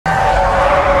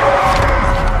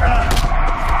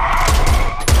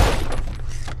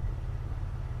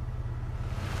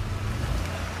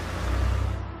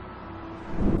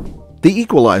The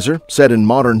Equalizer, set in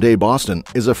modern-day Boston,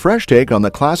 is a fresh take on the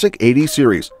classic 80s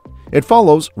series. It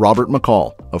follows Robert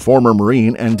McCall, a former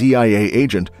Marine and DIA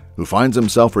agent who finds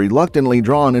himself reluctantly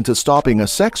drawn into stopping a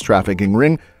sex trafficking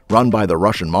ring run by the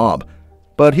Russian mob.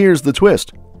 But here's the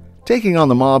twist. Taking on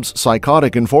the mob's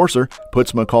psychotic enforcer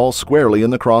puts McCall squarely in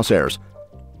the crosshairs.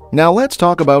 Now let's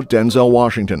talk about Denzel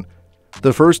Washington.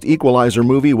 The first Equalizer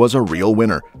movie was a real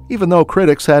winner, even though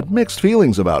critics had mixed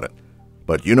feelings about it.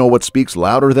 But you know what speaks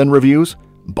louder than reviews?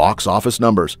 Box office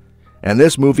numbers. And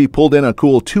this movie pulled in a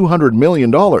cool $200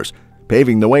 million,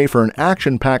 paving the way for an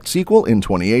action-packed sequel in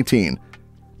 2018.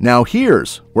 Now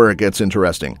here's where it gets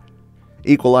interesting.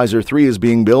 Equalizer 3 is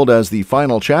being billed as the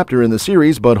final chapter in the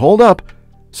series, but hold up.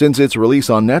 Since its release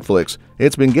on Netflix,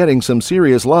 it's been getting some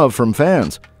serious love from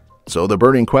fans. So the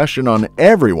burning question on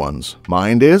everyone's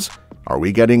mind is, are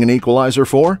we getting an Equalizer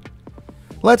 4?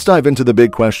 Let's dive into the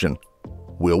big question.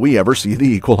 Will we ever see the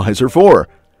Equalizer 4?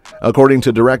 According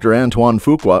to director Antoine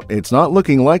Fuqua, it's not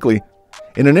looking likely.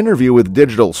 In an interview with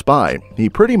Digital Spy, he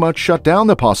pretty much shut down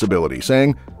the possibility,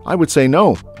 saying, "I would say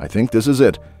no, I think this is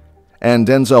it." And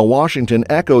Denzel Washington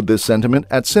echoed this sentiment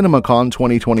at CinemaCon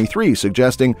 2023,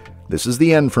 suggesting, "This is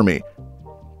the end for me."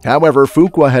 However,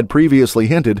 Fuqua had previously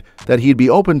hinted that he'd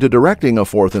be open to directing a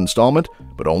fourth installment,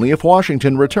 but only if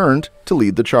Washington returned to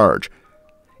lead the charge.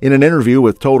 In an interview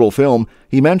with Total Film,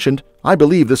 he mentioned, "I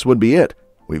believe this would be it.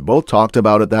 We've both talked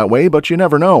about it that way, but you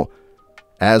never know."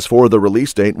 As for the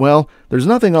release date, well, there's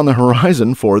nothing on the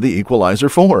horizon for the Equalizer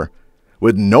 4.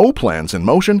 With no plans in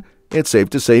motion, it's safe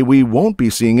to say we won't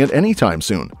be seeing it anytime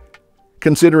soon.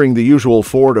 Considering the usual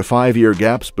 4 to 5 year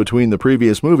gaps between the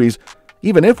previous movies,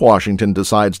 even if Washington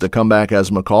decides to come back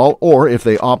as McCall or if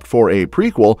they opt for a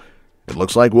prequel, it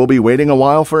looks like we'll be waiting a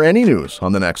while for any news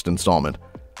on the next installment.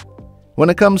 When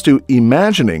it comes to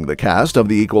imagining the cast of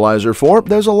the Equalizer 4,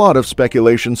 there's a lot of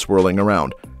speculation swirling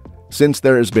around. Since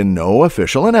there has been no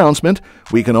official announcement,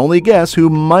 we can only guess who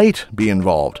might be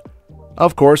involved.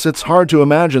 Of course, it's hard to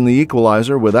imagine the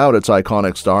Equalizer without its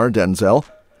iconic star, Denzel.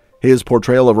 His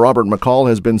portrayal of Robert McCall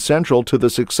has been central to the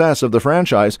success of the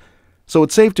franchise, so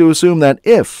it's safe to assume that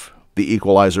if the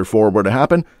Equalizer 4 were to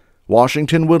happen,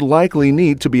 Washington would likely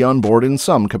need to be on board in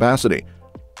some capacity.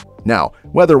 Now,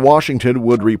 whether Washington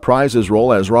would reprise his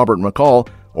role as Robert McCall,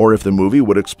 or if the movie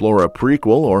would explore a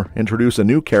prequel or introduce a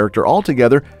new character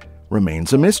altogether,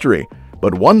 remains a mystery.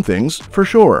 But one thing's for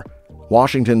sure,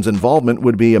 Washington's involvement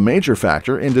would be a major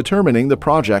factor in determining the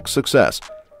project's success.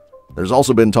 There's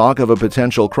also been talk of a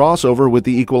potential crossover with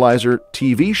the Equalizer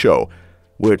TV show,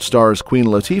 which stars Queen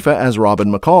Latifah as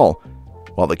Robin McCall.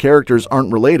 While the characters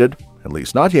aren't related, at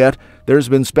least not yet, there's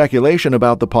been speculation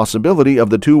about the possibility of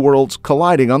the two worlds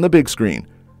colliding on the big screen.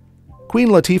 Queen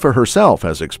Latifah herself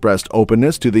has expressed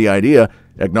openness to the idea,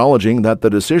 acknowledging that the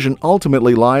decision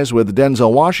ultimately lies with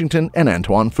Denzel Washington and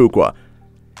Antoine Fuqua.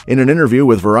 In an interview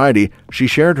with Variety, she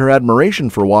shared her admiration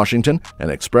for Washington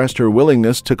and expressed her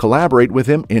willingness to collaborate with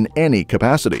him in any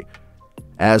capacity.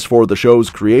 As for the show's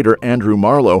creator, Andrew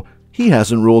Marlowe, he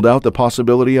hasn't ruled out the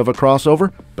possibility of a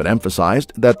crossover, but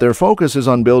emphasized that their focus is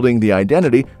on building the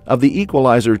identity of the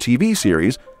Equalizer TV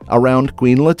series around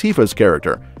Queen Latifah's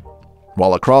character.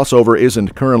 While a crossover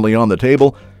isn't currently on the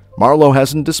table, Marlowe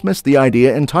hasn't dismissed the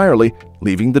idea entirely,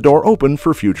 leaving the door open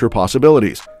for future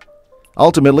possibilities.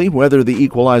 Ultimately, whether the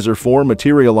Equalizer 4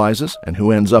 materializes and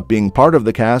who ends up being part of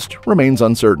the cast remains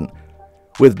uncertain.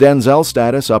 With Denzel's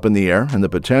status up in the air and the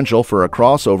potential for a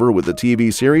crossover with the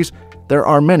TV series, there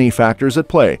are many factors at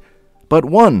play. But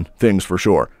one thing's for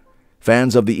sure,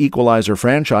 fans of the Equalizer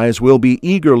franchise will be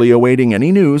eagerly awaiting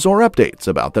any news or updates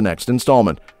about the next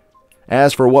installment.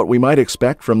 As for what we might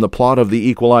expect from the plot of the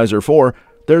Equalizer 4,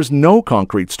 there's no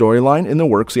concrete storyline in the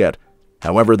works yet.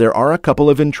 However, there are a couple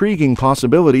of intriguing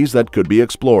possibilities that could be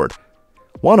explored.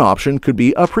 One option could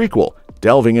be a prequel,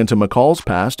 delving into McCall's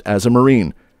past as a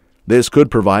Marine. This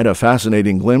could provide a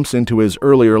fascinating glimpse into his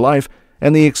earlier life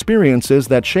and the experiences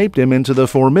that shaped him into the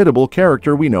formidable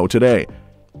character we know today.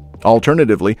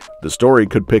 Alternatively, the story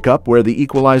could pick up where the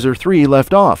Equalizer 3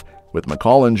 left off, with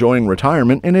McCall enjoying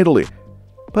retirement in Italy.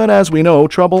 But as we know,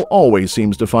 trouble always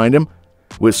seems to find him.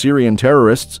 With Syrian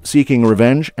terrorists seeking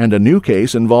revenge and a new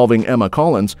case involving Emma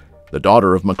Collins, the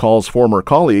daughter of McCall's former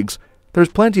colleagues, there's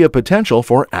plenty of potential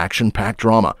for action-packed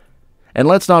drama. And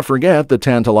let's not forget the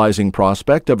tantalizing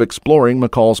prospect of exploring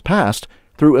McCall's past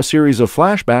through a series of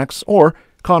flashbacks or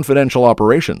confidential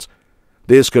operations.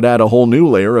 This could add a whole new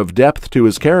layer of depth to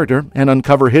his character and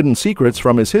uncover hidden secrets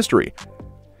from his history.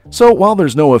 So while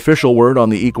there's no official word on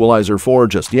the Equalizer 4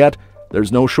 just yet,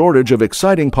 there's no shortage of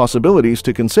exciting possibilities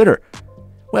to consider.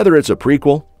 Whether it's a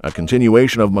prequel, a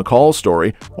continuation of McCall's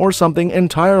story, or something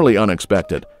entirely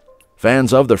unexpected,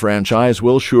 Fans of the franchise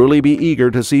will surely be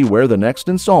eager to see where the next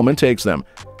installment takes them.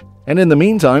 And in the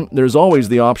meantime, there's always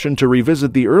the option to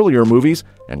revisit the earlier movies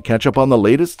and catch up on the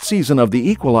latest season of the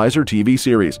Equalizer TV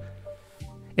series.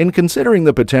 In considering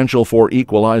the potential for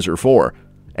Equalizer 4,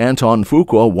 Antoine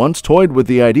Fuqua once toyed with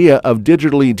the idea of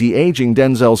digitally de-aging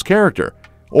Denzel's character,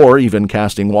 or even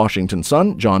casting Washington's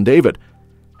son, John David.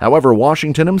 However,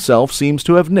 Washington himself seems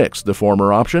to have nixed the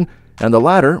former option, and the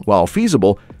latter, while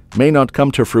feasible, may not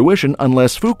come to fruition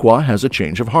unless Fuqua has a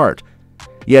change of heart.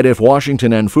 Yet if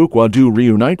Washington and Fuqua do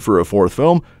reunite for a fourth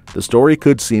film, the story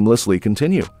could seamlessly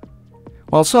continue.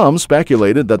 While some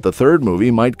speculated that the third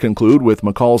movie might conclude with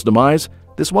McCall's demise,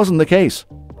 this wasn't the case.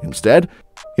 Instead,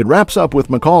 it wraps up with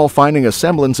McCall finding a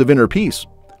semblance of inner peace.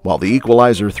 While The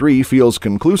Equalizer 3 feels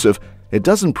conclusive, it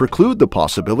doesn't preclude the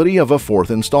possibility of a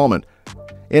fourth installment.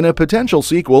 In a potential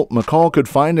sequel, McCall could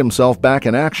find himself back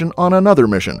in action on another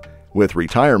mission, with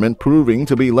retirement proving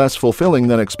to be less fulfilling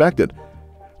than expected.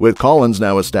 With Collins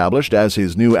now established as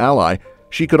his new ally,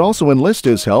 she could also enlist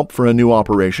his help for a new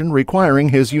operation requiring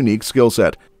his unique skill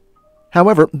set.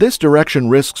 However, this direction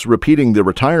risks repeating the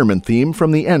retirement theme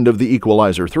from the end of The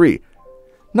Equalizer 3.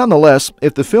 Nonetheless,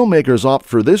 if the filmmakers opt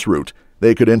for this route,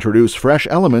 they could introduce fresh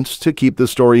elements to keep the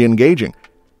story engaging.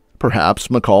 Perhaps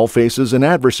McCall faces an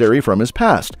adversary from his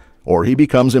past, or he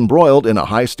becomes embroiled in a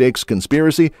high-stakes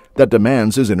conspiracy that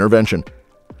demands his intervention.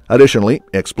 Additionally,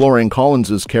 exploring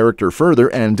Collins's character further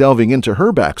and delving into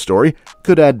her backstory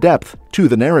could add depth to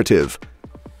the narrative.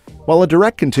 While a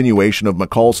direct continuation of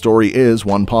McCall's story is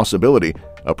one possibility,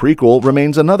 a prequel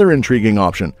remains another intriguing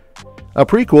option. A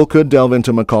prequel could delve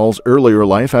into McCall's earlier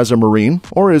life as a Marine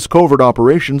or his covert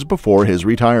operations before his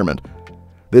retirement.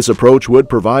 This approach would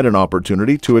provide an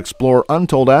opportunity to explore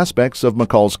untold aspects of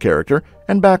McCall's character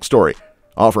and backstory,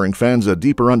 offering fans a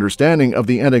deeper understanding of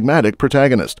the enigmatic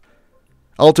protagonist.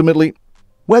 Ultimately,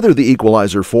 whether The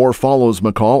Equalizer 4 follows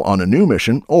McCall on a new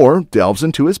mission or delves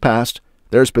into his past,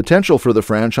 there's potential for the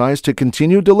franchise to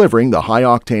continue delivering the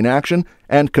high-octane action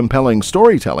and compelling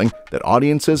storytelling that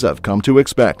audiences have come to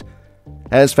expect.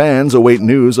 As fans await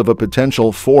news of a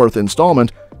potential fourth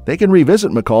installment, they can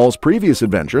revisit McCall's previous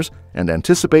adventures and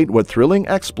anticipate what thrilling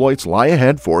exploits lie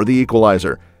ahead for The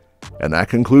Equalizer. And that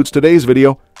concludes today's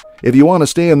video. If you want to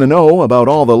stay in the know about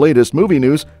all the latest movie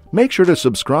news, make sure to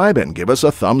subscribe and give us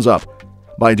a thumbs up.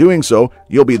 By doing so,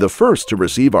 you'll be the first to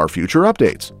receive our future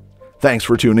updates. Thanks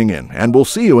for tuning in, and we'll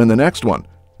see you in the next one.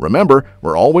 Remember,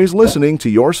 we're always listening to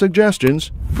your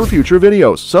suggestions for future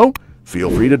videos, so feel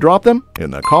free to drop them in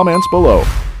the comments below.